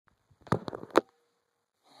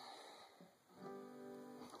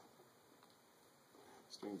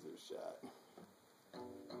strings are shot.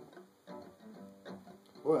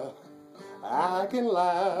 Well, I can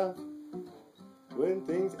laugh when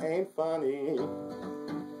things ain't funny.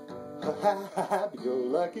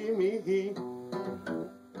 Happy-go-lucky me.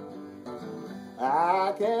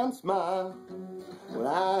 I can smile when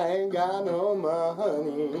I ain't got no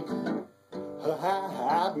money.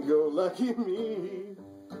 Happy-go-lucky me.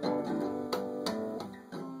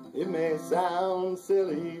 It may sound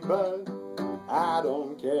silly, but I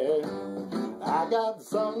don't care. I got the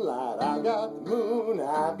sunlight, I got the moon,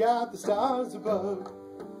 I got the stars above.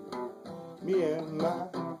 Me and my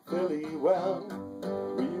Philly, well,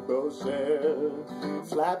 we both share.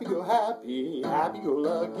 Slappy-go-happy,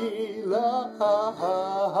 happy-go-lucky love.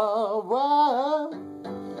 Wow,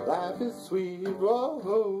 life is sweet,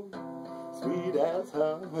 whoa, sweet as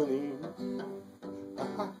honey.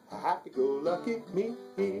 Happy-go-lucky me.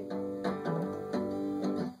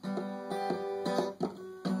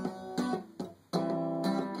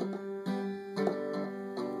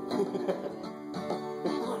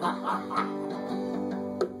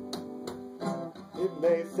 It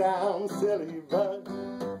may sound silly, but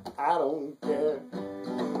I don't care.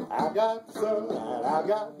 I got the sunlight, I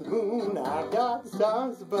got the moon, I got the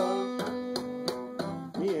stars above.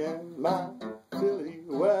 Me and my Philly,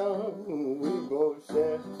 well, we both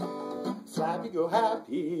share.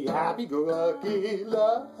 Slappy-go-happy, happy-go-lucky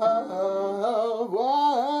love.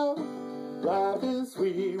 Wow, life is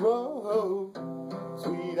sweet, whoa,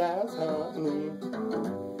 sweet as honey.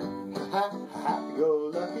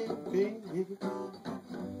 Happy-go-lucky me.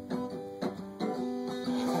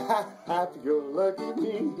 Happy-go-lucky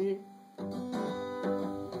me.